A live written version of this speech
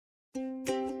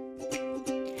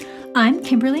I'm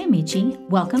Kimberly Amici.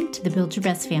 Welcome to the Build Your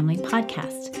Best Family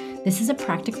podcast. This is a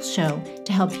practical show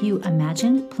to help you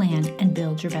imagine, plan, and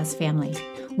build your best family.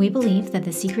 We believe that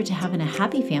the secret to having a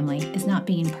happy family is not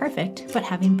being perfect, but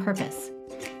having purpose.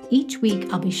 Each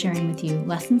week, I'll be sharing with you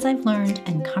lessons I've learned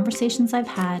and conversations I've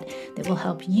had that will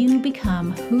help you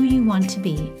become who you want to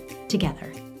be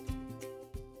together.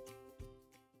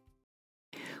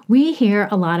 We hear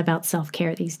a lot about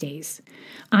self-care these days.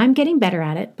 I'm getting better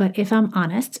at it, but if I'm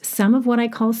honest, some of what I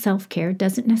call self-care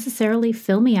doesn't necessarily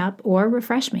fill me up or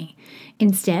refresh me.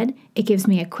 Instead, it gives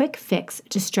me a quick fix,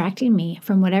 distracting me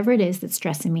from whatever it is that's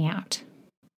stressing me out.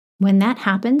 When that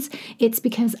happens, it's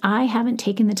because I haven't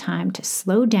taken the time to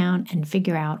slow down and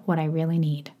figure out what I really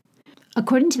need.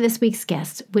 According to this week's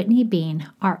guest, Whitney Bean,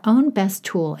 our own best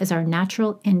tool is our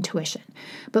natural intuition.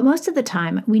 But most of the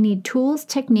time, we need tools,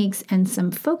 techniques, and some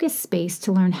focused space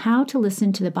to learn how to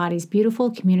listen to the body's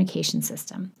beautiful communication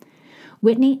system.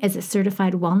 Whitney is a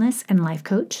certified wellness and life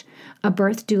coach, a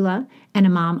birth doula, and a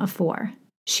mom of 4.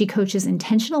 She coaches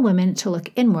intentional women to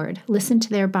look inward, listen to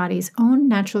their body's own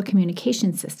natural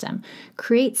communication system,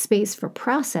 create space for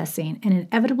processing, and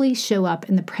inevitably show up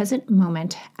in the present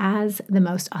moment as the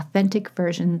most authentic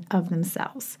version of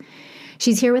themselves.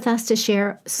 She's here with us to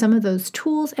share some of those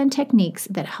tools and techniques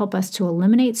that help us to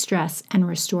eliminate stress and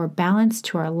restore balance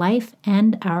to our life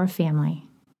and our family.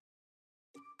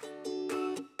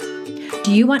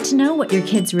 Do you want to know what your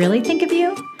kids really think of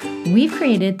you? We've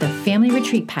created the Family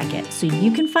Retreat Packet so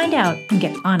you can find out and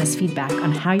get honest feedback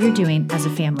on how you're doing as a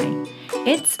family.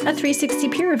 It's a 360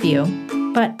 peer review,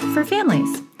 but for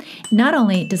families. Not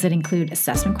only does it include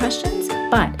assessment questions,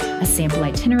 but a sample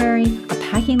itinerary, a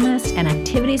packing list, and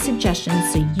activity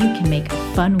suggestions so you can make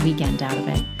a fun weekend out of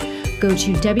it. Go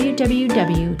to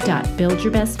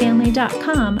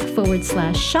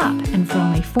www.buildyourbestfamily.com/shop, and for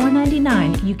only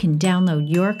 $4.99, you can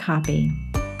download your copy.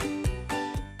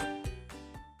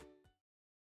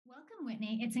 Welcome,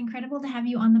 Whitney. It's incredible to have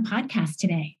you on the podcast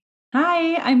today.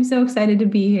 Hi, I'm so excited to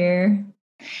be here.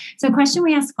 So a question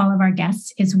we ask all of our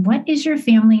guests is, what is your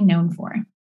family known for?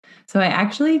 So I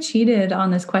actually cheated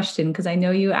on this question because I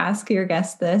know you ask your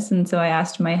guests this. And so I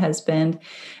asked my husband,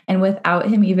 and without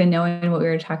him even knowing what we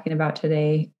were talking about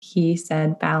today, he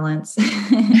said balance. So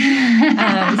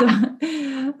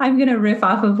I'm going to riff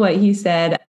off of what he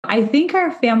said. I think our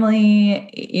family,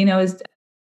 is,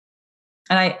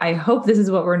 and I hope this is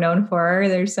what we're known for.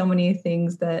 There's so many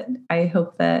things that I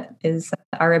hope that is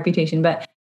our reputation, but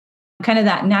kind of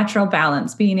that natural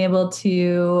balance, being able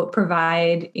to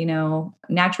provide,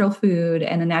 natural food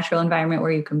and a natural environment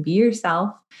where you can be yourself,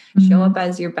 show up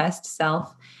as your best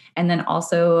self, and then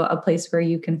also a place where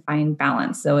you can find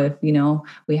balance. So if,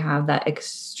 we have that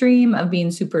extreme of being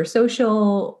super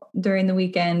social during the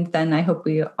weekend, then I hope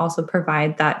we also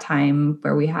provide that time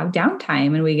where we have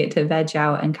downtime and we get to veg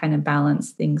out and kind of balance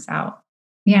things out.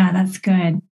 Yeah, that's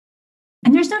good.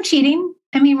 And there's no cheating.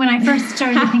 I mean, when I first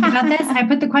started to think about this, I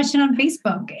put the question on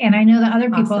Facebook, and I know that other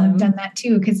people have done that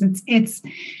too, because it's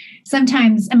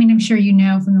sometimes, I'm sure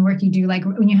from the work you do, like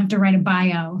when you have to write a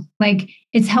bio, like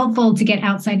it's helpful to get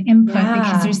outside input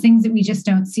because there's things that we just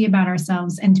don't see about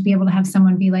ourselves, and to be able to have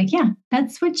someone be like, yeah,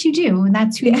 that's what you do, and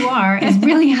that's who you are is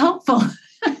really helpful.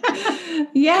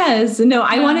 Yes. No,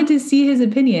 I wanted to see his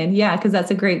opinion. Yeah, because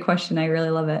that's a great question. I really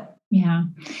love it. Yeah.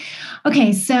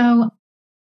 Okay.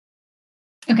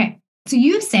 So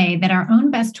you say that our own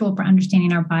best tool for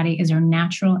understanding our body is our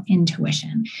natural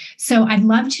intuition. So I'd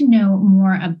love to know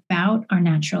more about our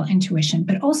natural intuition,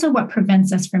 but also what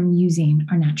prevents us from using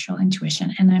our natural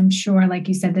intuition. And I'm sure, like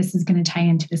you said, this is going to tie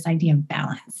into this idea of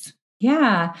balance.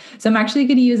 Yeah. So I'm actually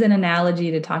going to use an analogy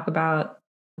to talk about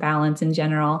balance in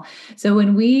general. So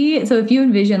if you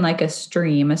envision like a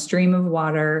stream of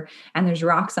water, and there's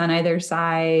rocks on either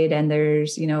side, and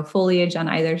there's, foliage on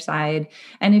either side.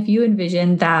 And if you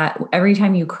envision that every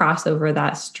time you cross over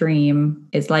that stream,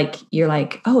 it's like, you're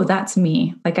like, oh, that's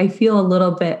me. Like, I feel a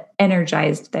little bit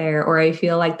energized there, or I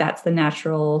feel like that's the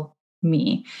natural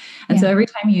me. And so every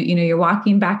time you're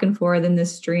walking back and forth in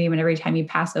this stream, and every time you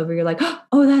pass over, you're like,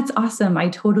 oh, that's awesome. I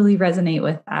totally resonate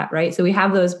with that. Right. So we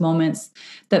have those moments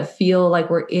that feel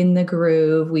like we're in the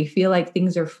groove. We feel like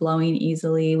things are flowing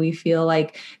easily. We feel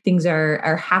like things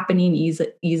are happening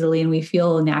easily, and we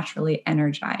feel naturally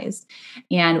energized.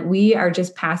 And we are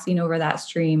just passing over that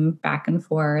stream back and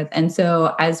forth. And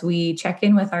so as we check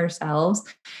in with ourselves,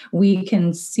 we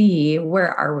can see,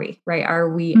 where are we, right?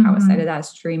 Are we outside of that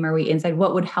stream? Are we inside,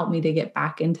 what would help me to get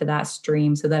back into that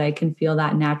stream so that I can feel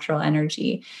that natural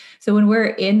energy. So when we're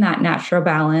in that natural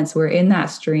balance, we're in that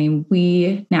stream,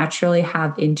 we naturally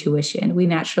have intuition. We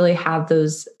naturally have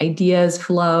those ideas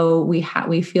flow. We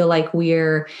feel like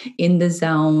we're in the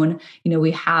zone.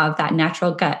 We have that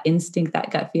natural gut instinct,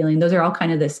 that gut feeling. Those are all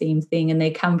kind of the same thing. And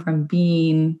they come from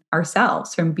being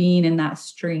ourselves, from being in that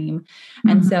stream.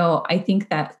 And so I think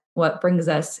that what brings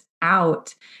us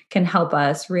out can help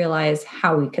us realize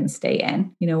how we can stay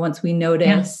in. Once we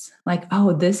notice like,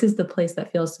 oh, this is the place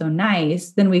that feels so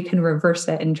nice, then we can reverse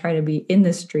it and try to be in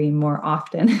the stream more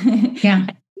often. Yeah.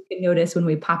 We can notice when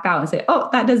we pop out and say, oh,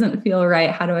 that doesn't feel right.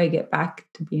 How do I get back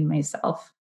to being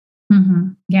myself?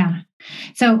 Yeah.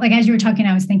 So like, as you were talking,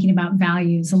 I was thinking about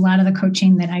values. A lot of the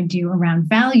coaching that I do around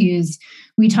values,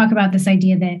 we talk about this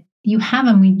idea that you have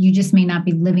them, you just may not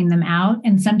be living them out.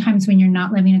 And sometimes when you're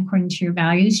not living according to your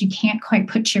values, you can't quite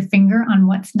put your finger on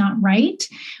what's not right,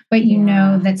 but you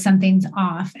know that something's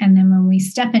off. And then when we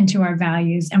step into our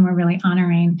values and we're really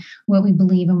honoring what we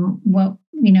believe and what,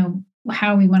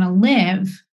 how we want to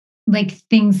live, like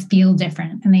things feel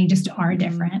different and they just are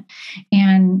different.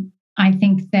 And I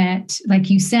think that, like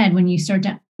you said, when you start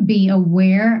to be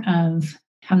aware of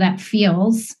how that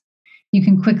feels, you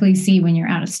can quickly see when you're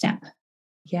out of step.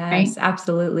 Yes, right?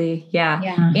 Absolutely.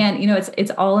 Yeah. And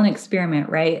it's all an experiment,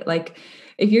 right? Like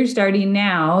if you're starting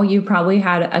now, you probably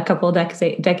had a couple of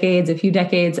decades, a few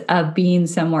decades of being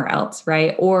somewhere else,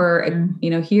 right? Or,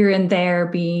 here and there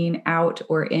being out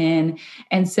or in.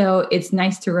 And so it's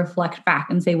nice to reflect back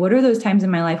and say, what are those times in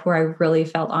my life where I really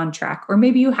felt on track? Or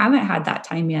maybe you haven't had that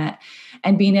time yet.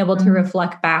 And being able to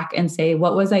reflect back and say,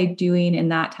 what was I doing in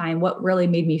that time? What really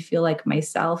made me feel like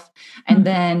myself? And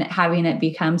then having it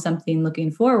become something looking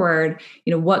forward,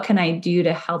 what can I do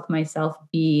to help myself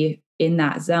be in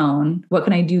that zone? What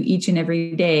can I do each and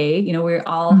every day? We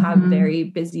all have very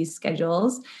busy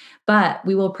schedules, but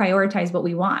we will prioritize what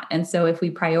we want. And so if we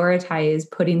prioritize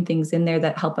putting things in there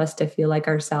that help us to feel like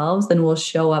ourselves, then we'll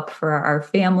show up for our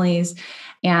families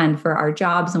and for our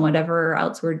jobs and whatever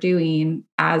else we're doing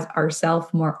as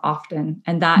ourselves more often.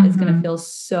 And that is going to feel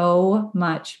so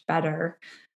much better.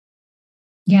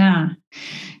 Yeah.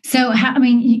 So,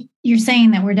 you're saying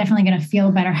that we're definitely going to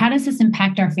feel better. How does this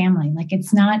impact our family? Like,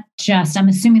 it's not just, I'm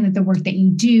assuming that the work that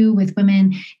you do with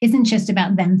women isn't just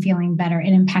about them feeling better.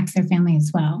 It impacts their family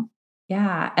as well.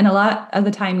 Yeah. And a lot of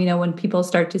the time, when people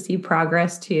start to see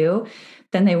progress too,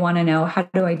 then they want to know, how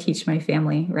do I teach my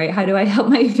family, right? How do I help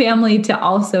my family to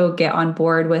also get on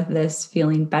board with this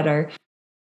feeling better?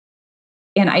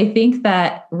 And I think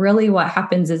that really what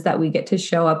happens is that we get to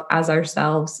show up as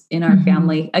ourselves in our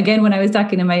family. Again, when I was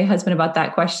talking to my husband about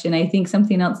that question, I think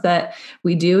something else that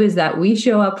we do is that we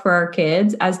show up for our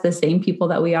kids as the same people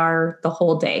that we are the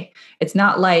whole day. It's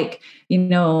not like,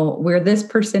 we're this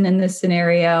person in this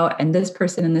scenario and this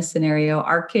person in this scenario.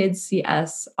 Our kids see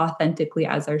us authentically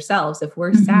as ourselves. If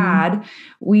we're sad,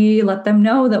 we let them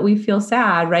know that we feel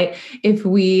sad, right? If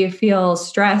we feel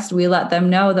stressed, we let them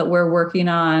know that we're working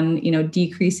on,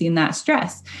 decreasing that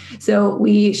stress. So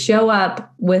we show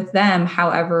up with them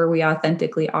however we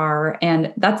authentically are.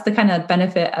 And that's the kind of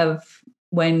benefit of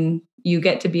when you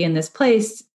get to be in this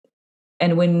place.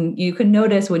 And when you can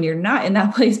notice when you're not in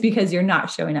that place because you're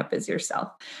not showing up as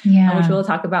yourself, which we'll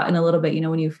talk about in a little bit.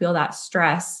 When you feel that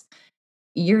stress,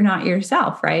 you're not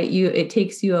yourself, right? It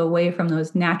takes you away from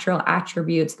those natural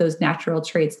attributes, those natural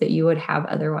traits that you would have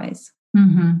otherwise.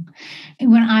 When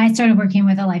I started working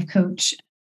with a life coach,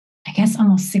 I guess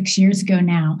almost 6 years ago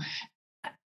now,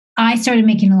 I started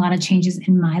making a lot of changes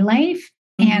in my life,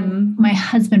 and my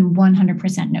husband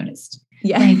 100% noticed.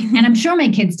 Yeah. And I'm sure my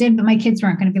kids did, but my kids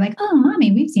weren't going to be like, oh,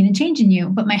 mommy, we've seen a change in you.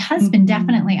 But my husband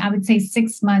definitely, I would say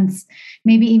 6 months,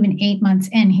 maybe even 8 months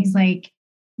in, he's like,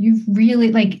 you've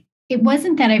really, like, it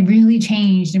wasn't that I really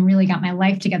changed and really got my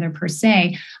life together per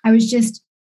se. I was just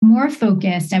more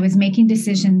focused. I was making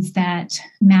decisions that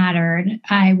mattered.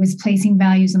 I was placing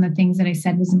values on the things that I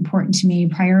said was important to me,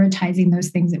 prioritizing those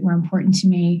things that were important to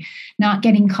me, not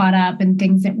getting caught up in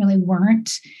things that really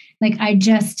weren't. Like,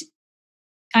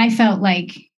 I felt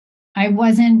like I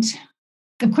wasn't,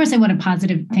 of course I wanted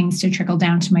positive things to trickle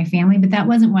down to my family, but that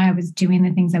wasn't why I was doing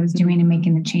the things I was doing and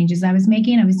making the changes I was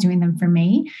making. I was doing them for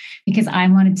me because I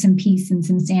wanted some peace and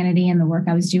some sanity in the work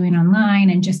I was doing online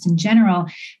and just in general,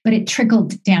 but it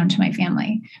trickled down to my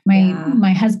family.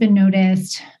 My husband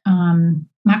noticed,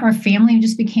 our family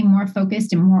just became more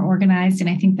focused and more organized. And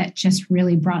I think that just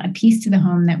really brought a peace to the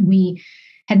home that we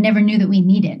had never knew that we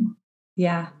needed.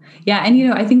 Yeah. Yeah.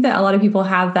 And, I think that a lot of people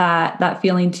have that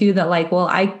feeling too, that like, well,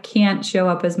 I can't show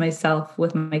up as myself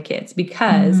with my kids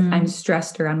because I'm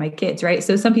stressed around my kids. Right.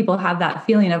 So some people have that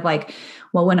feeling of like,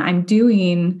 well, when I'm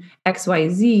doing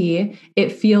XYZ,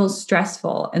 it feels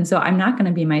stressful. And so I'm not going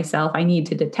to be myself. I need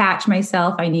to detach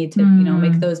myself. I need to,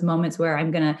 make those moments where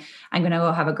I'm going to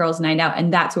go have a girls' night out,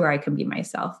 and that's where I can be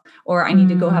myself. Or I need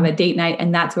to go have a date night,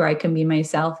 and that's where I can be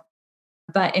myself.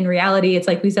 But in reality, it's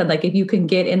like we said, like if you can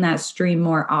get in that stream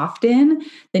more often,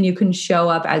 then you can show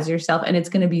up as yourself. And it's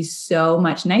going to be so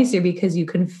much nicer because you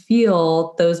can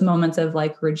feel those moments of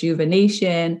like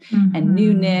rejuvenation and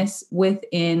newness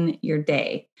within your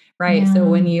day, right? Yeah. So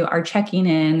when you are checking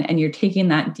in and you're taking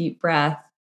that deep breath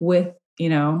with,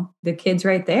 the kids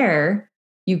right there,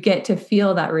 you get to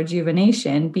feel that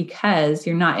rejuvenation because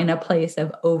you're not in a place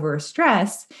of over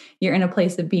stress. You're in a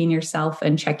place of being yourself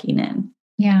and checking in.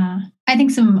 Yeah. I think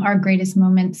some of our greatest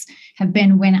moments have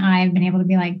been when I've been able to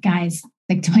be like, guys,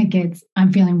 like to my kids,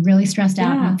 I'm feeling really stressed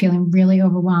out. I'm feeling really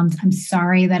overwhelmed. I'm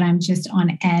sorry that I'm just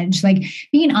on edge. Like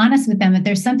being honest with them that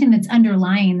there's something that's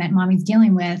underlying that mommy's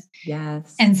dealing with.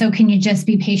 Yes. And so can you just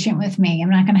be patient with me? I'm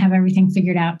not going to have everything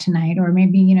figured out tonight. Or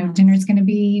maybe, dinner's going to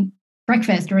be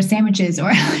breakfast or sandwiches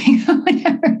or like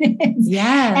whatever it is.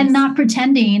 Yes. And not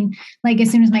pretending like as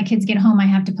soon as my kids get home, I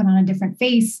have to put on a different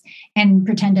face and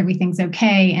pretend everything's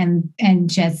okay. And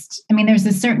just,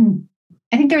 there's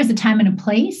I think there is a time and a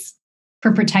place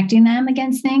for protecting them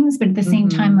against things, but at the same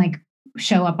time, like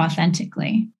show up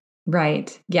authentically.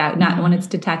 Right. Yeah. Not when it's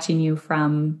detaching you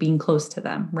from being close to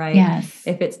them, right? Yes.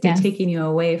 If it's taking you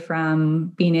away from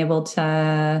being able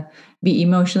to be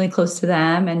emotionally close to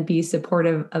them and be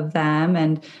supportive of them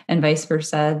and vice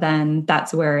versa, then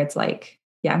that's where it's like,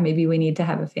 yeah, maybe we need to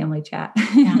have a family chat.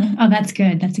 Yeah. Oh, that's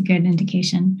good. That's a good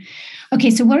indication.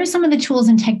 Okay. So what are some of the tools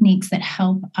and techniques that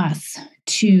help us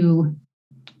to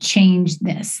change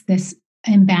this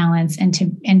imbalance and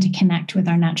to connect with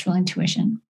our natural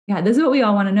intuition? Yeah, this is what we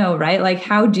all want to know, right? Like,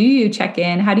 how do you check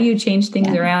in? How do you change things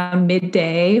around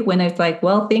midday when it's like,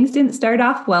 well, things didn't start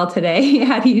off well today?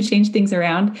 How do you change things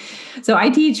around? So I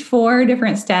teach 4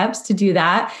 different steps to do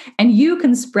that. And you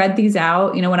can spread these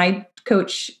out. When I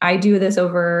coach, I do this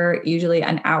over usually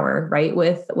an hour, right?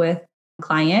 With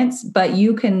clients, but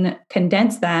you can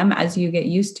condense them as you get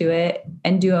used to it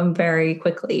and do them very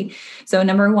quickly. So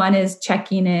number 1 is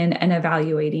checking in and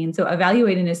evaluating. So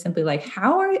evaluating is simply like,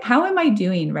 how am I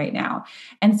doing right now?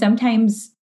 And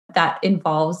sometimes that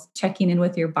involves checking in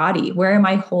with your body. Where am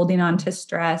I holding on to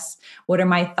stress? What are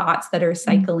my thoughts that are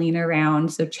cycling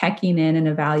around? So checking in and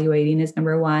evaluating is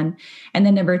number 1. And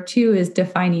then number 2 is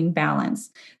defining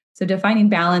balance. So defining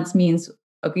balance means,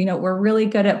 we're really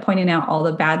good at pointing out all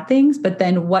the bad things, but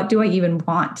then what do I even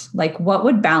want? Like, what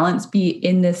would balance be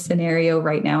in this scenario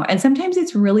right now? And sometimes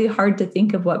it's really hard to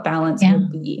think of what balance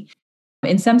would be.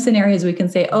 In some scenarios, we can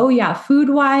say, oh yeah,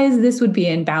 food-wise, this would be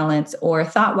in balance, or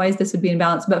thought-wise, this would be in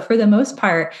balance. But for the most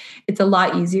part, it's a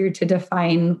lot easier to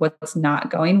define what's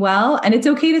not going well. And it's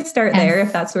okay to start there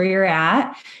if that's where you're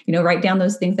at. Write down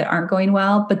those things that aren't going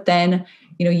well, but then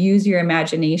use your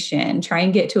imagination, try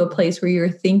and get to a place where you're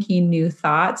thinking new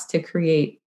thoughts to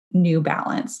create new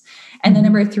balance. And then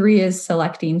number 3 is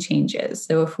selecting changes.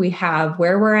 So if we have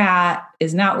where we're at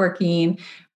is not working,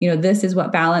 this is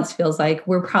what balance feels like.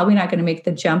 We're probably not going to make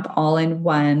the jump all in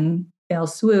one fell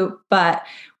swoop, but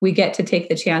we get to take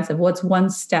the chance of what's one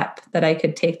step that I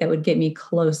could take that would get me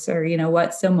closer.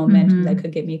 What's some momentum that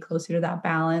could get me closer to that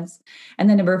balance. And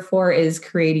then number 4 is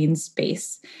creating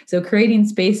space. So creating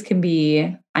space can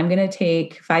be, I'm going to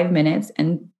take 5 minutes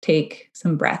and take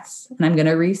some breaths, and I'm going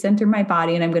to recenter my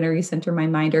body and I'm going to recenter my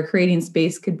mind. Or creating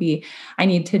space could be, I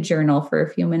need to journal for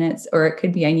a few minutes, or it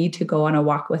could be, I need to go on a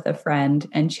walk with a friend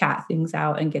and chat things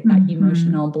out and get that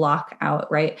emotional block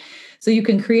out, right? So you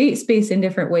can create space in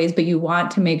different ways, but you want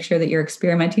to make sure that you're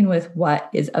experimenting with what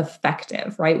is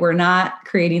effective, right? We're not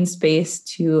creating space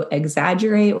to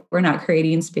exaggerate. We're not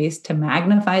creating space to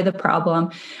magnify the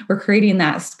problem. We're creating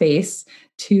that space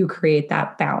to create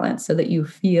that balance so that you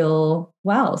feel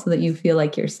well, so that you feel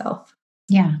like yourself.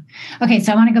 Yeah. Okay.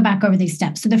 So I want to go back over these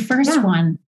steps. So the first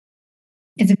one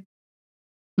is,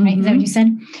 right? Is that what you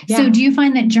said? Yeah. So do you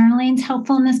find that journaling is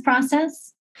helpful in this process?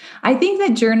 I think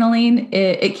that journaling,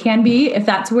 it can be, if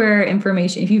that's where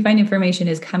information, if you find information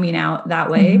is coming out that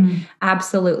way,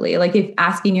 absolutely. Like if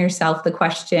asking yourself the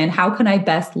question, how can I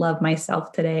best love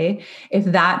myself today? If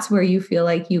that's where you feel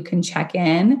like you can check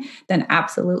in, then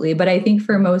absolutely. But I think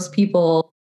for most people,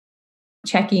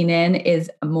 checking in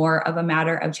is more of a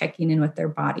matter of checking in with their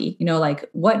body. Like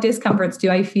what discomforts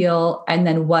do I feel? And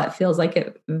then what feels like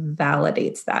it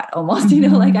validates that almost,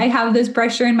 like I have this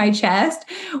pressure in my chest.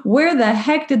 Where the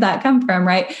heck did that come from?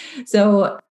 Right.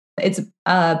 So it's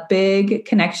a big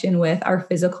connection with our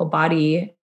physical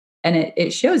body. And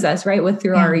it shows us, right,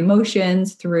 through our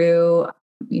emotions, through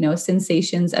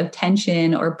sensations of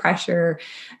tension or pressure,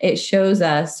 it shows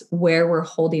us where we're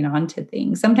holding on to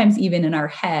things. Sometimes even in our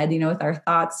head, if our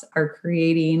thoughts are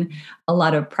creating a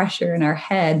lot of pressure in our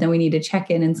head, then we need to check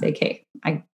in and say, okay,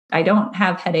 I don't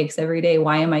have headaches every day.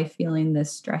 Why am I feeling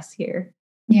this stress here?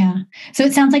 Yeah. So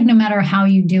it sounds like no matter how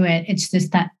you do it, it's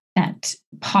just that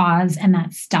pause and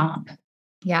that stop.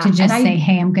 Yeah. To just say,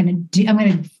 hey, I'm going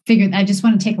to figure, I just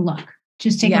want to take a look.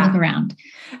 Just take a look around.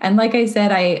 And like I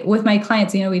said, with my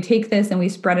clients, we take this and we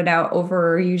spread it out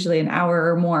over usually an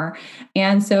hour or more.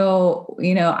 And so,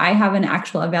 I have an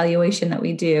actual evaluation that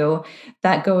we do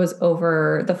that goes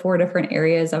over the 4 different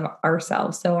areas of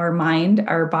ourselves. So our mind,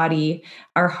 our body,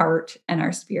 our heart, and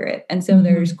our spirit. And so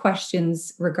there's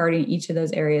questions regarding each of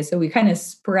those areas. So we kind of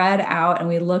spread out and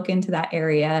we look into that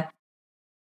area,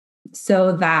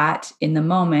 so that in the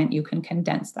moment you can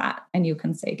condense that and you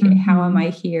can say, okay, how am I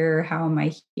here? How am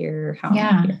I here? How am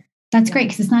I here? That's great.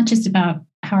 Because it's not just about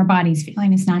how our body's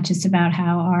feeling. It's not just about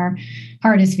how our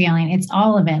heart is feeling. It's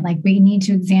all of it. Like we need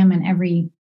to examine every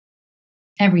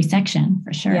section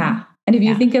for sure. Yeah. And if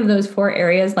you think of those 4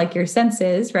 areas, like your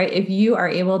senses, right? If you are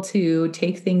able to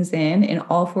take things in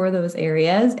all 4 of those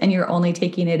areas, and you're only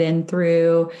taking it in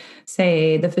through,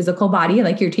 say, the physical body,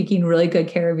 like you're taking really good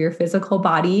care of your physical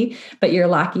body, but you're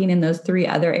lacking in those 3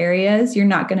 other areas, you're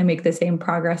not going to make the same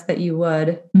progress that you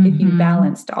would if you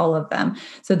balanced all of them.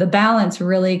 So the balance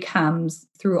really comes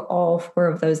through all 4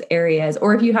 of those areas.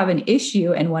 Or if you have an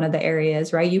issue in one of the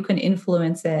areas, right, you can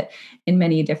influence it in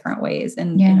many different ways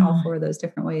and in all 4 of those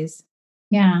different ways.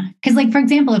 Yeah. Because like, for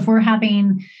example, if we're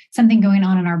having something going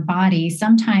on in our body,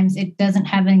 sometimes it doesn't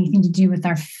have anything to do with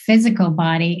our physical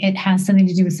body. It has something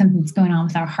to do with something that's going on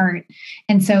with our heart.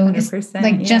 And so it's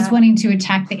like just wanting to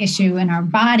attack the issue in our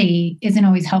body isn't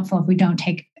always helpful if we don't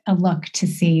take a look to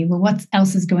see, well, what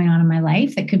else is going on in my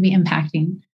life that could be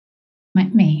impacting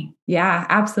me. Yeah,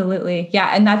 absolutely.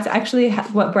 Yeah. And that's actually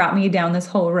what brought me down this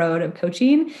whole road of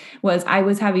coaching was I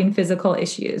was having physical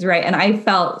issues, right? And I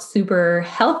felt super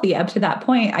healthy up to that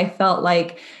point. I felt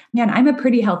like, man, I'm a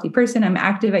pretty healthy person. I'm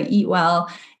active. I eat well.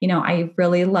 I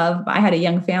had a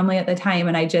young family at the time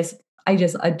and I just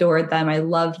adored them. I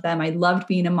loved them. I loved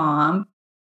being a mom.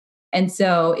 And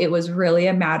so it was really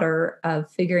a matter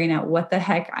of figuring out what the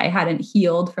heck I hadn't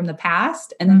healed from the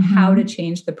past and then how to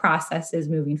change the processes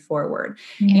moving forward.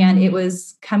 And it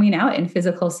was coming out in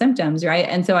physical symptoms, right?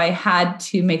 And so I had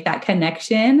to make that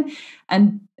connection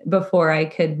and before I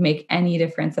could make any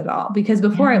difference at all. Because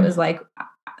before it was like,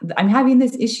 I'm having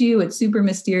this issue. It's super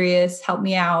mysterious. Help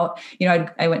me out.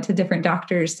 I went to different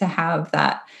doctors to have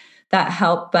that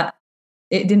help, but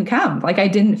it didn't come. Like I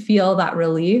didn't feel that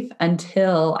relief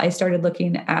until I started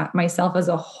looking at myself as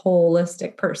a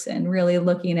holistic person, really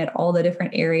looking at all the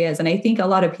different areas. And I think a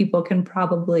lot of people can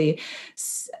probably,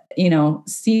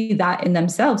 see that in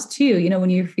themselves too. When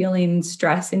you're feeling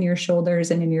stress in your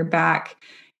shoulders and in your back,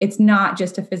 it's not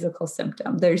just a physical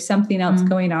symptom. There's something else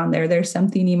going on there. There's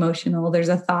something emotional. There's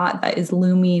a thought that is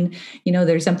looming.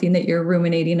 There's something that you're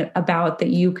ruminating about that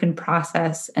you can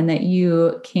process and that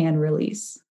you can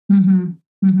release.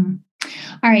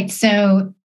 All right.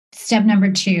 So step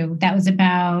number 2, that was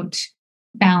about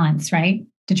balance, right?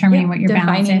 Determining what your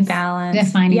balance is.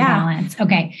 Defining balance.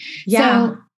 Okay. Yeah.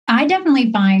 So I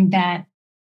definitely find that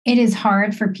it is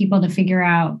hard for people to figure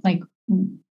out like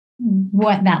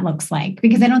what that looks like,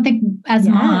 because I don't think as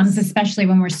moms, especially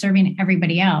when we're serving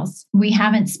everybody else, we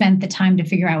haven't spent the time to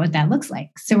figure out what that looks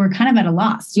like. So we're kind of at a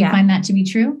loss. Do you find that to be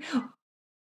true?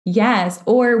 Yes.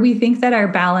 Or we think that our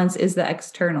balance is the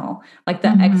external, like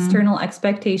the external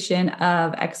expectation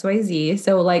of XYZ.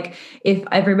 So like if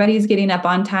everybody's getting up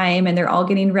on time and they're all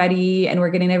getting ready and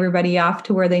we're getting everybody off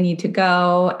to where they need to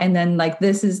go, and then like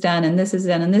this is done and this is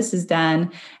done and this is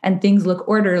done and things look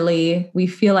orderly, we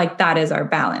feel like that is our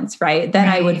balance, right? Then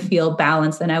I would feel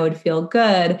balanced, then I would feel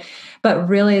good. But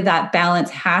really that balance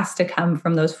has to come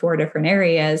from those 4 different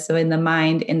areas. So in the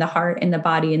mind, in the heart, in the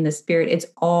body, in the spirit, it's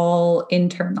all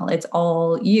internal. It's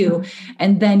all you.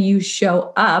 And then you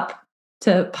show up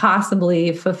to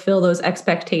possibly fulfill those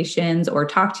expectations or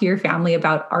talk to your family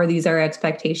about, are these our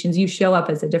expectations? You show up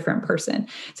as a different person.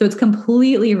 So it's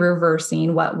completely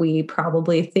reversing what we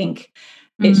probably think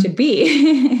it should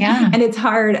be. And it's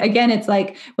hard. Again, it's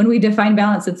like when we define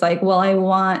balance, it's like, well, I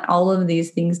want all of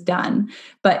these things done.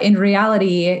 But in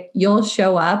reality, you'll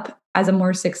show up as a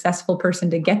more successful person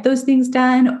to get those things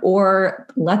done or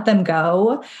let them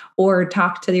go or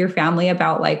talk to your family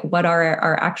about like, what are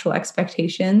our actual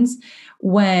expectations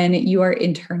when you are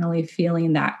internally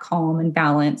feeling that calm and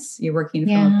balance. You're working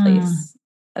from a place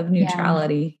of Yeah.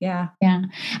 neutrality. Yeah. Yeah.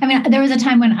 I mean, there was a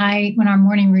time when our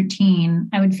morning routine,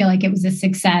 I would feel like it was a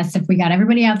success if we got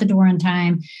everybody out the door on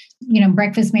time,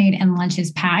 breakfast made and lunch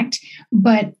is packed.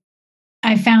 But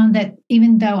I found that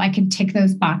even though I could tick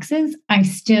those boxes, I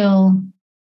still,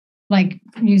 like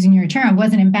using your term,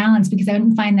 wasn't in balance because I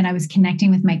didn't find that I was connecting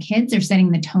with my kids or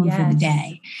setting the tone for the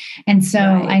day. And so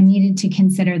I needed to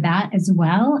consider that as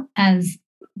well as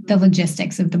the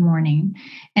logistics of the morning.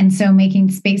 And so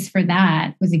making space for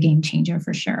that was a game changer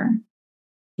for sure.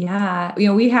 Yeah.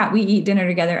 We eat dinner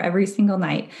together every single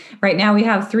night. Right now we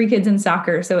have 3 kids in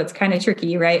soccer, so it's kind of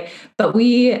tricky, right? But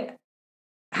we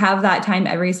have that time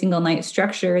every single night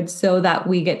structured so that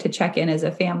we get to check in as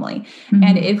a family. Mm-hmm.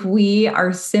 And if we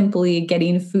are simply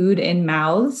getting food in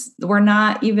mouths, we're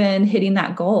not even hitting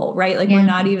that goal, right? Like we're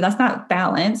not even, that's not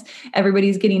balance.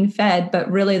 Everybody's getting fed, but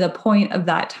really the point of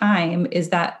that time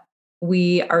is that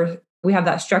we have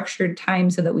that structured time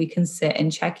so that we can sit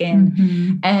and check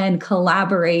in and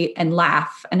collaborate and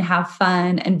laugh and have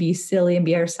fun and be silly and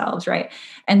be ourselves, right?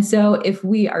 And so if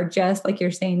we are just, like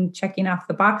you're saying, checking off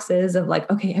the boxes of like,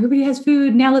 okay, everybody has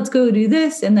food, now let's go do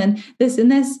this and then this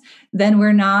and this, then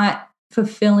we're not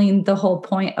fulfilling the whole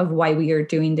point of why we are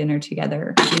doing dinner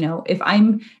together. If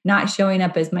I'm not showing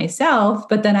up as myself,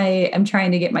 but then I am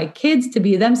trying to get my kids to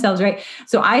be themselves, right?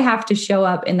 So I have to show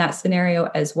up in that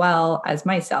scenario as well as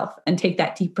myself and take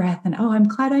that deep breath and, oh, I'm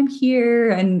glad I'm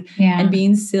here and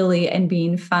being silly and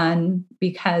being fun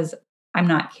because I'm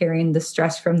not carrying the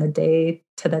stress from the day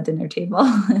to the dinner table.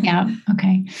 Yeah.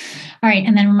 Okay. All right.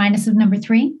 And then remind us of number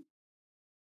 3.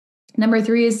 Number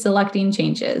 3 is selecting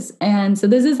changes. And so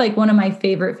this is like one of my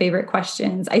favorite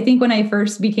questions. I think when I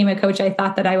first became a coach, I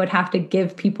thought that I would have to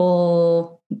give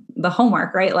people the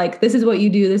homework, right? Like, this is what you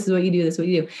do, this is what you do, this is what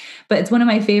you do. But it's one of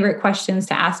my favorite questions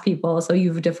to ask people. So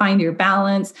you've defined your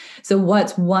balance. So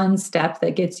what's one step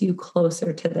that gets you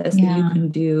closer to this that you can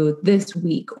do this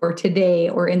week or today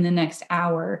or in the next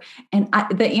hour? And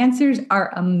the answers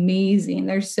are amazing.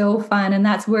 They're so fun. And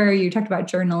that's where you talked about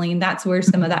journaling. That's where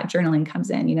some of that journaling comes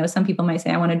in. Some people might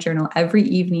say, I want to journal every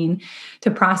evening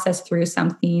to process through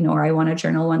something, or I want to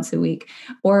journal once a week.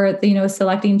 Or,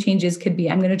 selecting changes could be,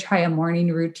 I'm going to try a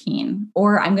morning routine,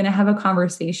 or I'm going to have a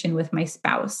conversation with my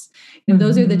spouse.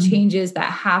 Those are the changes that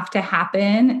have to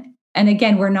happen. And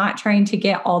again, we're not trying to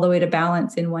get all the way to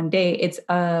balance in one day. It's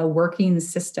a working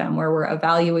system where we're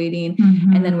evaluating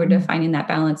and then we're defining that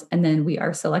balance. And then we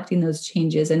are selecting those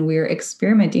changes and we're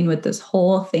experimenting with this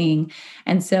whole thing.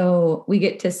 And so we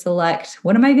get to select,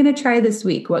 what am I going to try this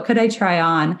week? What could I try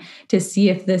on to see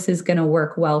if this is going to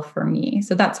work well for me?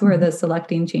 So that's where the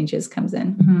selecting changes comes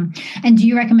in. And do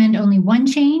you recommend only one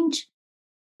change?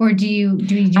 Or do you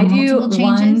do multiple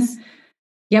changes?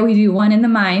 Yeah, we do one in the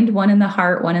mind, one in the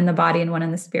heart, one in the body, and one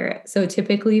in the spirit. So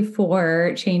typically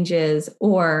 4 changes,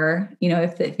 or,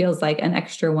 if it feels like an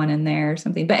extra one in there or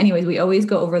something. But anyways, we always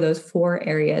go over those 4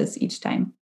 areas each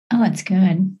time. Oh, that's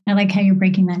good. I like how you're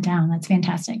breaking that down. That's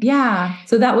fantastic. Yeah.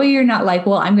 So that way you're not like,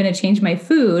 well, I'm going to change my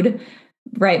food.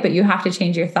 Right. But you have to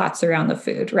change your thoughts around the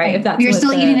food, right? If that's you're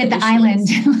still eating at the island.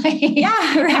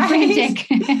 Yeah, right.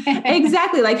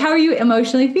 Exactly. Like, how are you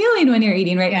emotionally feeling when you're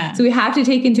eating, right? Yeah. So we have to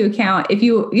take into account, if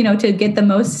to get the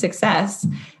most success,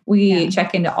 we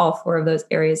check into all 4 of those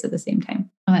areas at the same time.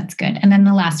 Oh, that's good. And then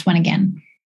the last one again.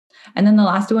 And then the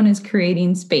last one is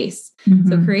creating space.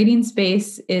 So creating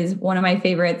space is one of my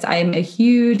favorites. I'm a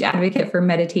huge advocate for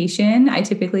meditation. I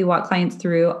typically walk clients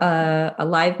through a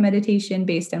live meditation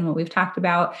based on what we've talked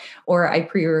about, or I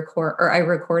pre-record or I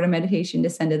record a meditation to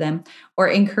send to them, or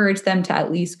encourage them to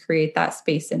at least create that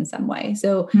space in some way.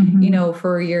 So,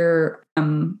 for your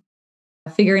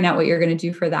figuring out what you're going to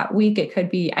do for that week, it could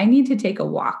be, I need to take a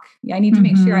walk. I need to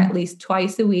make sure at least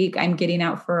twice a week I'm getting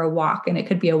out for a walk. And it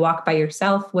could be a walk by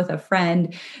yourself with a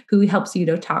friend who helps you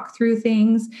to talk through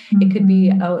things. It could be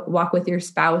a walk with your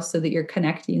spouse so that you're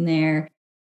connecting there,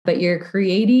 but you're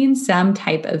creating some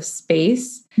type of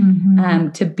space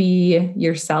to be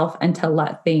yourself and to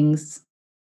let things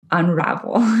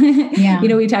unravel.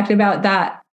 We talked about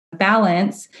that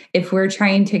balance. If we're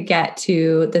trying to get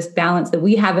to this balance that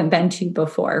we haven't been to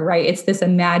before, right? It's this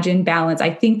imagined balance. I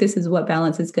think this is what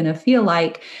balance is going to feel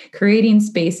like. Creating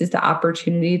space is the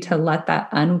opportunity to let that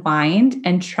unwind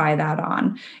and try that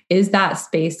on. Is that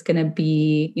space going to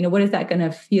be, what is that going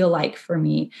to feel like for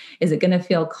me? Is it going to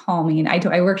feel calming?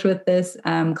 I worked with this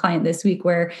client this week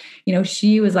where,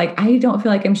 she was like, I don't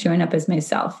feel like I'm showing up as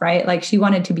myself, right? Like, she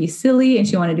wanted to be silly and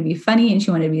she wanted to be funny and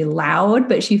she wanted to be loud,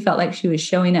 but she felt like she was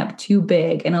showing up too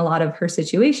big in a lot of her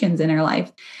situations in her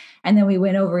life. And then we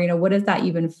went over, what does that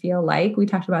even feel like? We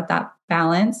talked about that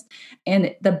balance,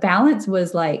 and the balance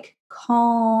was like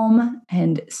calm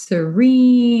and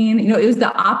serene. It was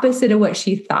the opposite of what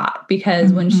she thought,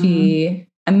 because when she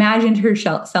imagined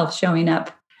herself showing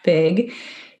up big,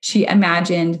 she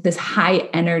imagined this high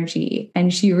energy,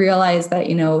 and she realized that,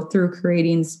 through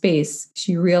creating space,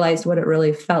 she realized what it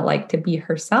really felt like to be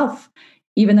herself,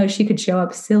 even though she could show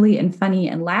up silly and funny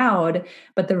and loud,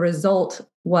 but the result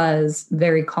was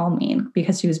very calming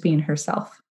because she was being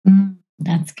herself.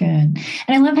 That's good. And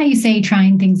I love how you say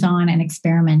trying things on and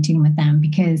experimenting with them,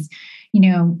 because,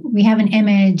 we have an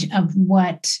image of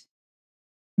what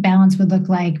balance would look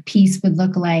like, peace would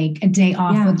look like, a day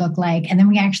off would look like. And then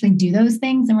we actually do those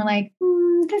things and we're like,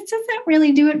 this doesn't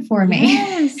really do it for me.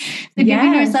 Yes. So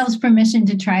giving ourselves permission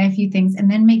to try a few things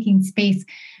and then making space,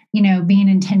 being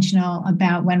intentional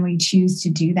about when we choose to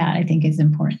do that, I think is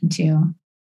important too.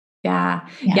 Yeah.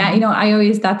 I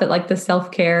always thought that like the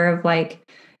self-care of like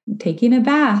taking a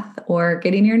bath or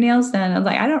getting your nails done, I was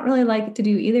like, I don't really like to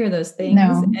do either of those things.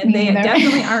 No, and they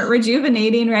definitely aren't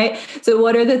rejuvenating, right? So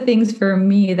what are the things for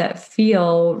me that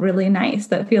feel really nice,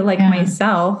 that feel like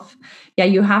myself? Yeah,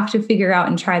 you have to figure out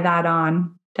and try that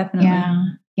on. Definitely.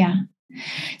 Yeah.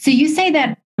 So you say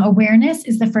that awareness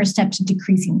is the first step to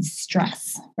decreasing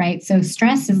stress, right? So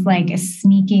stress is like a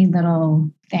sneaky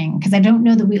little thing, because I don't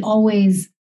know that we always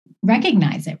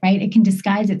recognize it, right? It can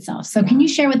disguise itself. So can you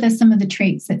share with us some of the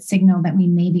traits that signal that we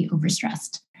may be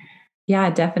overstressed? Yeah,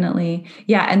 definitely.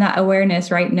 Yeah. And that awareness,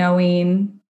 right?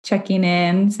 Knowing, checking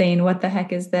in, saying, what the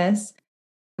heck is this?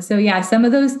 So yeah, some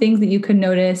of those things that you could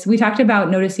notice, we talked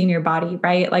about noticing your body,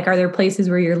 right? Like, are there places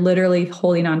where you're literally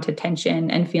holding on to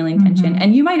tension and feeling tension?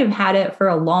 And you might have had it for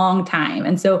a long time.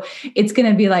 And so it's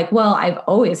going to be like, well, I've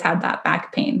always had that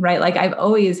back pain, right? Like I've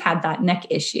always had that neck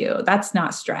issue. That's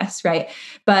not stress, right?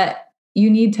 But you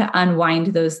need to unwind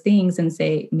those things and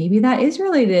say, maybe that is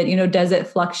related. Does it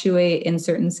fluctuate in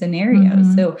certain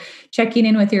scenarios? So checking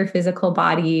in with your physical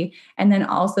body, and then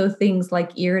also things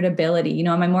like irritability.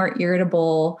 Am I more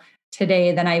irritable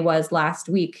today than I was last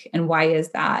week? And why is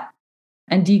that?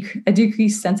 And a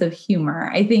decreased sense of humor.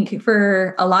 I think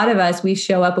for a lot of us, we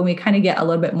show up and we kind of get a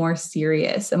little bit more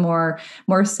serious and more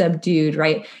subdued,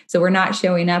 right? So we're not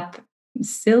showing up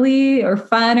silly or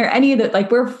fun or any of that.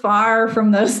 Like we're far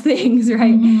from those things,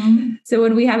 right? So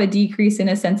when we have a decrease in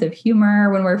a sense of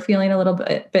humor, when we're feeling a little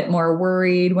bit more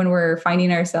worried, when we're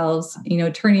finding ourselves,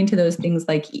 turning to those things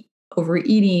like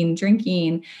overeating,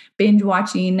 drinking, binge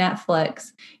watching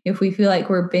Netflix, if we feel like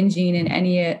we're binging in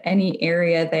any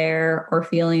area there, or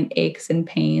feeling aches and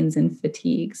pains and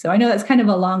fatigue. So I know that's kind of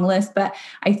a long list, but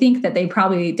I think that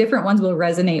different ones will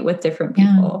resonate with different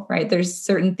people, right? There's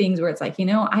certain things where it's like,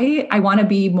 I want to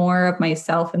be more of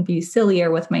myself and be sillier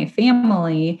with my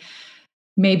family.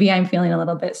 Maybe I'm feeling a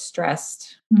little bit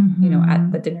stressed,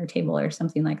 at the dinner table or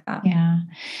something like that. Yeah.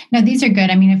 No, these are good.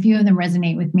 I mean, a few of them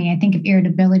resonate with me. I think of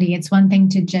irritability. It's one thing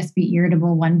to just be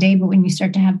irritable one day, but when you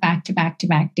start to have back to back to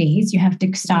back days, you have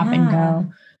to stop and go,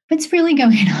 what's really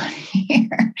going on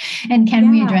here? And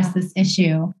can we address this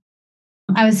issue?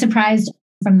 I was surprised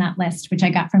from that list, which I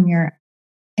got from your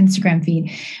Instagram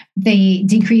feed, the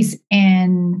decrease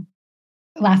in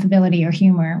laughability or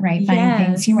humor, right? Finding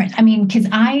things humorous. I mean, because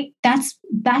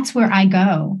that's where I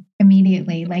go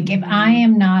immediately. Like if I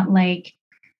am not like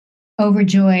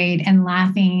overjoyed and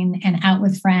laughing and out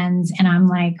with friends, and I'm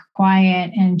like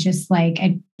quiet and just like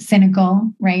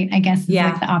cynical, right? I guess is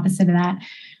like the opposite of that.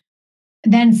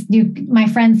 Then my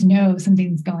friends know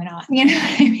something's going on. You know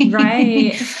what I mean?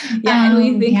 Right. Yeah. And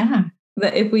we think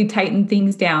that if we tighten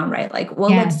things down, right? Like, well,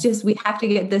 we have to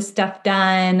get this stuff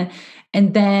done,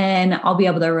 and then I'll be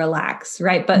able to relax,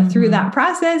 right? But through that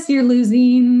process, you're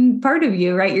losing part of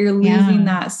you, right? You're losing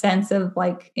that sense of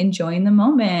like enjoying the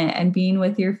moment and being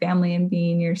with your family and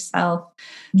being yourself.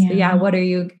 So what are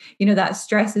you, that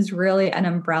stress is really an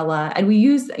umbrella. And we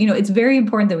use, it's very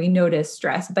important that we notice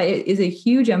stress, but it is a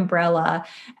huge umbrella.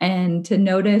 And to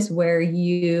notice where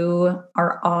you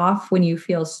are off when you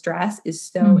feel stress is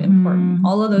so important.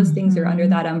 All of those things are under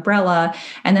that umbrella.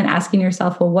 And then asking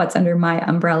yourself, well, what's under my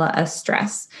umbrella of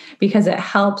stress? Because it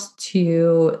helps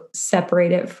to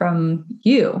separate it from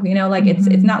you.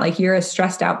 It's not like you're a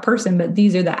stressed out person, but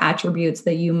these are the attributes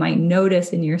that you might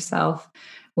notice in yourself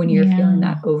when you're feeling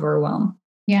that overwhelm.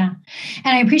 Yeah.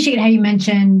 And I appreciate how you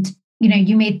mentioned,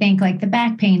 you may think like the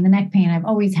back pain, the neck pain, I've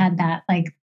always had that,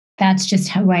 like, that's just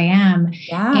who I am.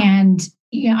 Yeah. And,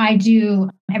 I do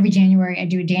every January, I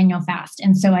do a Daniel fast.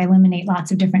 And so I eliminate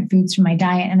lots of different foods from my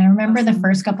diet. And I remember the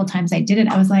first couple of times I did it,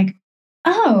 I was like,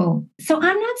 oh, so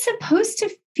I'm not supposed to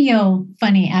feel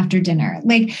funny after dinner.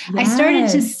 Like I started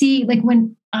to see, like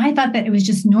when I thought that it was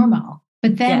just normal,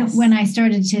 But then Yes. when I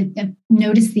started to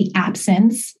notice the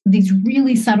absence, these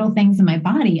really subtle things in my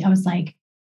body, I was like,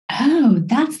 oh,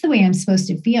 that's the way I'm supposed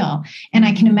to feel. And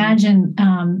I can imagine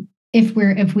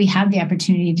if we have the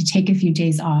opportunity to take a few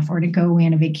days off or to go away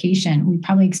on a vacation, we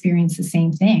probably experience the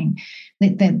same thing.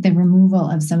 The removal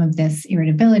of some of this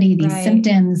irritability, these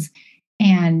symptoms,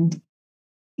 and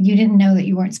you didn't know that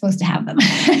you weren't supposed to have them.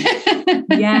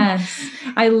 Yes.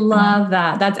 I love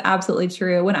that. That's absolutely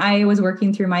true. When I was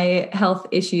working through my health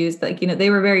issues, like, they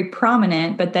were very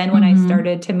prominent, but then when I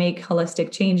started to make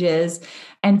holistic changes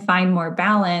and find more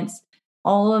balance,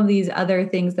 all of these other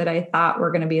things that I thought were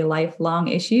going to be lifelong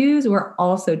issues were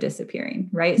also disappearing,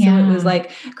 right? So it was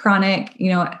like chronic,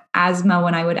 asthma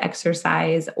when I would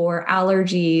exercise, or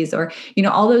allergies, or,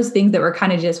 all those things that were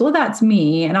kind of just, well, that's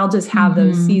me. And I'll just have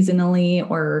those seasonally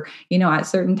or, at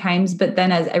certain times. But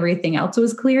then as everything else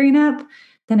was clearing up,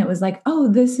 then it was like,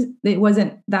 oh, it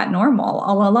wasn't that normal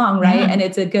all along, right? Yeah. And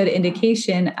it's a good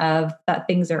indication of that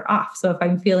things are off. So if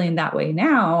I'm feeling that way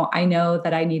now, I know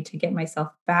that I need to get myself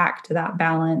back to that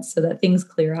balance so that things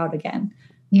clear out again.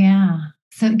 Yeah.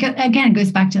 So again, it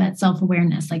goes back to that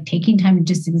self-awareness, like taking time to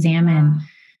just examine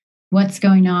what's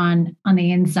going on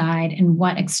the inside and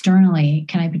what externally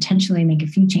can I potentially make a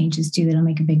few changes to that'll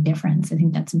make a big difference. I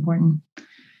think that's important.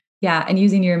 Yeah. And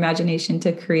using your imagination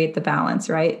to create the balance,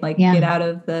 right? Like get out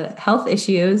of the health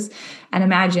issues and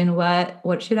imagine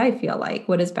what should I feel like?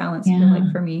 What does balance feel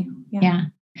like for me? Yeah.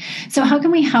 So how can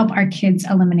we help our kids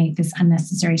eliminate this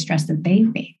unnecessary stress that they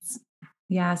face?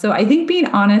 Yeah. So I think being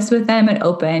honest with them and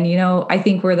open, I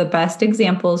think we're the best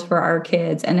examples for our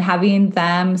kids, and having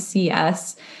them see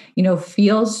us,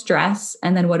 feel stress.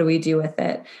 And then what do we do with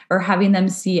it? Or having them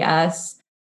see us,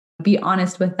 be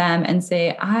honest with them and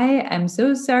say, I am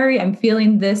so sorry. I'm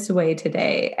feeling this way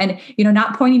today. And,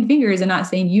 not pointing fingers and not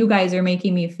saying you guys are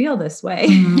making me feel this way.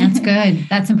 That's good.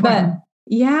 That's important.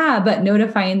 But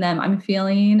notifying them, I'm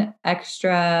feeling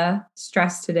extra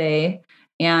stressed today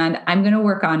and I'm going to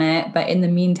work on it. But in the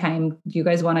meantime, do you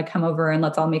guys want to come over and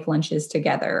let's all make lunches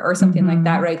together or something like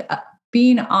that, right?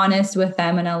 Being honest with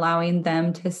them and allowing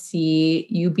them to see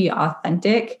you be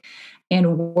authentic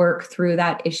and work through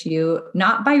that issue,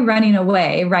 not by running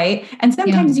away, right? And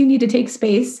sometimes you need to take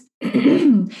space,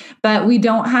 but we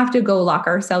don't have to go lock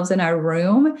ourselves in our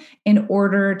room in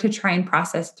order to try and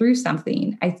process through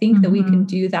something. I think that we can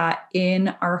do that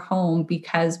in our home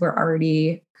because we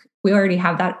already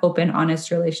have that open,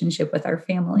 honest relationship with our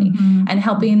family, and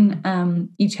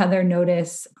helping each other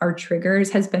notice our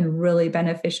triggers has been really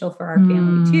beneficial for our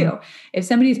family too. If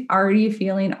somebody's already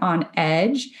feeling on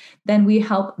edge, then we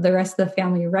help the rest of the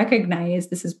family recognize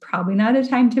this is probably not a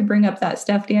time to bring up that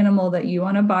stuffed animal that you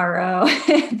want to borrow.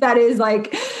 That is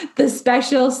like the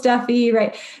special stuffy,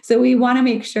 right? So we want to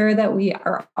make sure that we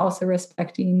are also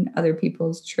respecting other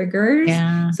people's triggers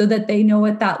so that they know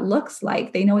what that looks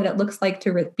like. They know what it looks like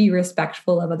to be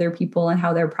respectful of other people and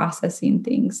how they're processing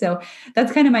things. So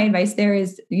that's kind of my advice there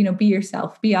is, be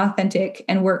yourself, be authentic,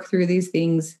 and work through these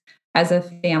things as a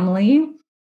family.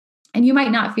 And you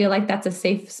might not feel like that's a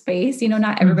safe space.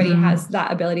 Not everybody has that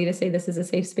ability to say, this is a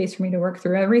safe space for me to work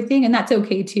through everything. And that's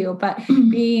okay too. But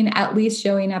being at least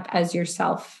showing up as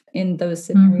yourself in those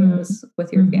scenarios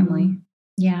with your family.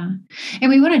 Yeah. And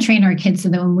we want to train our kids so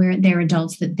that when they're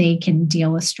adults, that they can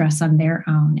deal with stress on their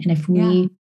own. And if we,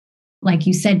 like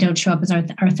you said, don't show up as our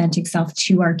authentic self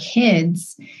to our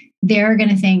kids, they're going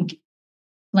to think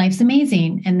life's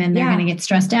amazing. And then they're going to get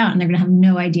stressed out and they're going to have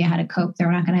no idea how to cope. They're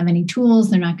not going to have any tools.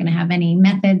 They're not going to have any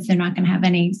methods. They're not going to have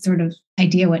any sort of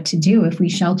idea what to do if we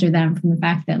shelter them from the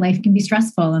fact that life can be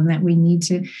stressful and that we need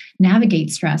to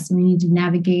navigate stress. And we need to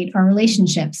navigate our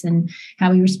relationships and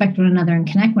how we respect one another and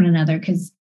connect one another.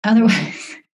 Because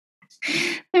otherwise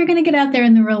they're going to get out there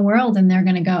in the real world and they're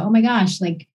going to go, oh my gosh,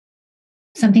 like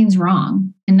something's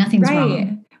wrong and nothing's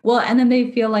wrong. Well, and then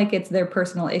they feel like it's their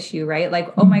personal issue, right?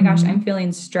 Like, oh my gosh, I'm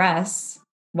feeling stress.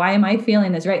 Why am I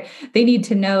feeling this, right? They need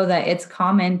to know that it's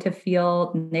common to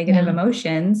feel negative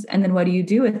emotions. And then what do you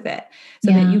do with it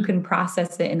so that you can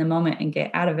process it in the moment and get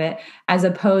out of it, as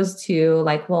opposed to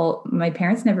like, well, my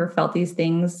parents never felt these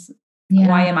things.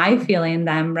 Why am I feeling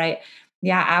them, right?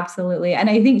 Yeah, absolutely.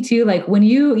 And I think too, like when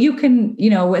you can,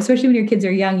 especially when your kids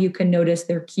are young, you can notice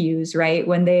their cues, right?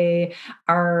 When they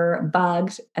are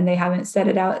bugged and they haven't said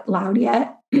it out loud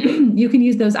yet, you can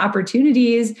use those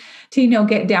opportunities to,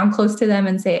 get down close to them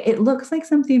and say, it looks like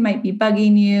something might be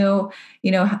bugging you,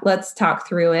 let's talk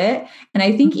through it. And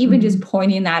I think even just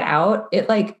pointing that out, it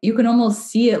like, you can almost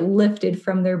see it lifted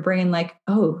from their brain, like,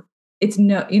 oh, it's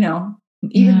even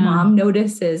mom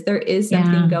notices there is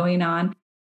something going on.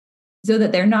 So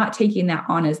that they're not taking that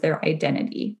on as their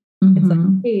identity. It's like,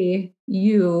 hey,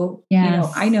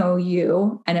 Yes. I know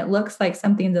you, and it looks like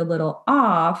something's a little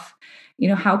off.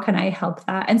 How can I help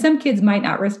that? And some kids might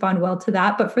not respond well to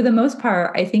that, but for the most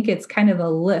part, I think it's kind of a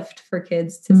lift for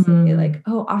kids to say like,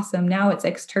 oh, awesome. Now it's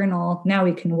external. Now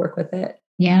we can work with it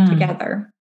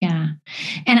together. Yeah.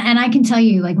 And I can tell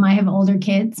you, like, I have older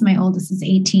kids. My oldest is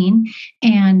 18,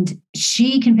 and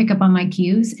she can pick up on my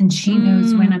cues, and she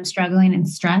knows when I'm struggling and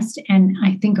stressed. And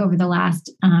I think over the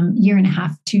last year and a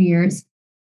half, 2 years,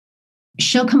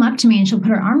 she'll come up to me and she'll put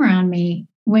her arm around me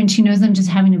when she knows I'm just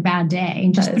having a bad day,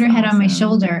 and just put her head on my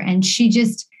shoulder. And she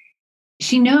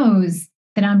knows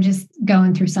that I'm just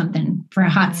going through something for a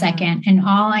hot second. And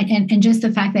and just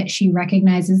the fact that she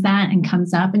recognizes that and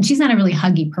comes up, and she's not a really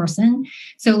huggy person.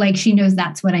 So like, she knows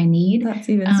that's what I need. That's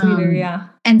even sweeter. Yeah.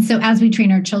 And so as we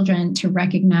train our children to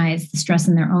recognize the stress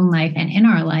in their own life and in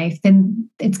our life, then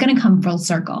it's going to come full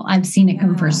circle. I've seen it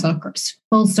come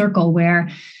full circle, where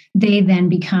they then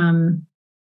become,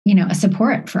 a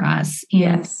support for us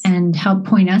and help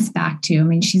point us back to. I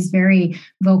mean, she's very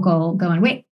vocal, going,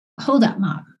 wait, hold up,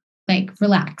 Mom. Like,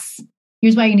 relax.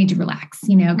 Here's why you need to relax,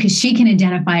 because she can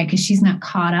identify it, because she's not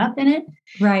caught up in it.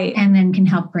 Right. And then can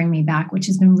help bring me back, which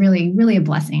has been really, really a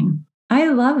blessing. I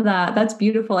love that. That's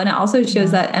beautiful. And it also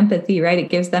shows that empathy, right? It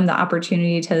gives them the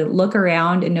opportunity to look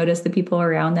around and notice the people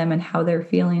around them and how they're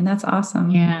feeling. That's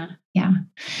awesome. Yeah. Yeah.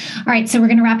 All right. So we're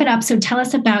going to wrap it up. So tell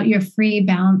us about your free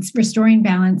Restoring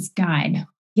Balance guide.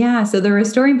 Yeah. So the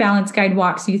Restoring Balance guide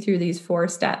walks you through these 4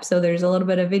 steps. So there's a little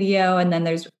bit of video, and then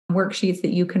there's worksheets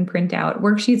that you can print out.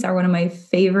 Worksheets are one of my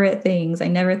favorite things. I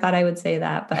never thought I would say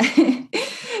that, but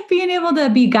being able to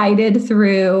be guided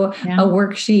through a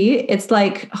worksheet, it's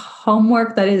like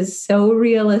homework that is so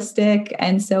realistic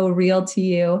and so real to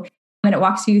you. And it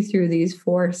walks you through these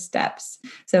 4 steps.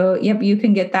 So, you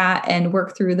can get that and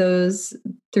work through those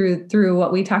through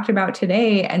what we talked about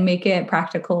today, and make it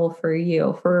practical for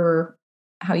you, for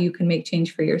how you can make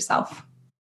change for yourself.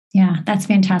 Yeah, that's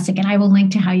fantastic. And I will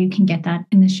link to how you can get that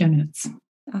in the show notes.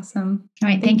 Awesome. All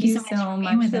right. Thank you so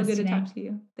much. It's so good to talk to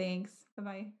you. Thanks.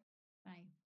 Bye-bye. Bye.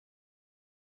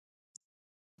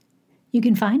 You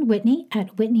can find Whitney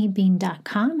at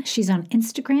whitneybean.com. She's on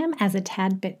Instagram as A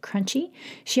Tad Bit Crunchy.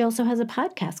 She also has a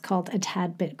podcast called A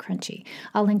Tad Bit Crunchy.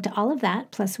 I'll link to all of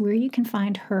that, plus where you can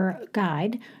find her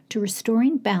guide to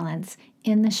restoring balance,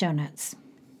 in the show notes.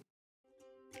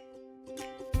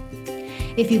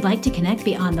 If you'd like to connect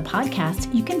beyond the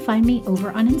podcast, you can find me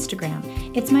over on Instagram.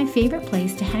 It's my favorite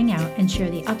place to hang out and share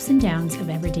the ups and downs of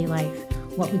everyday life,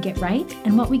 what we get right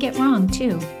and what we get wrong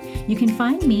too. You can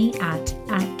find me at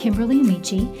Kimberly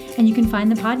Amici, and you can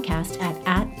find the podcast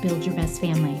at Build Your Best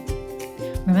Family.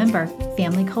 Remember,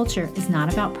 family culture is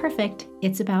not about perfect,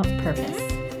 it's about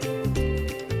purpose.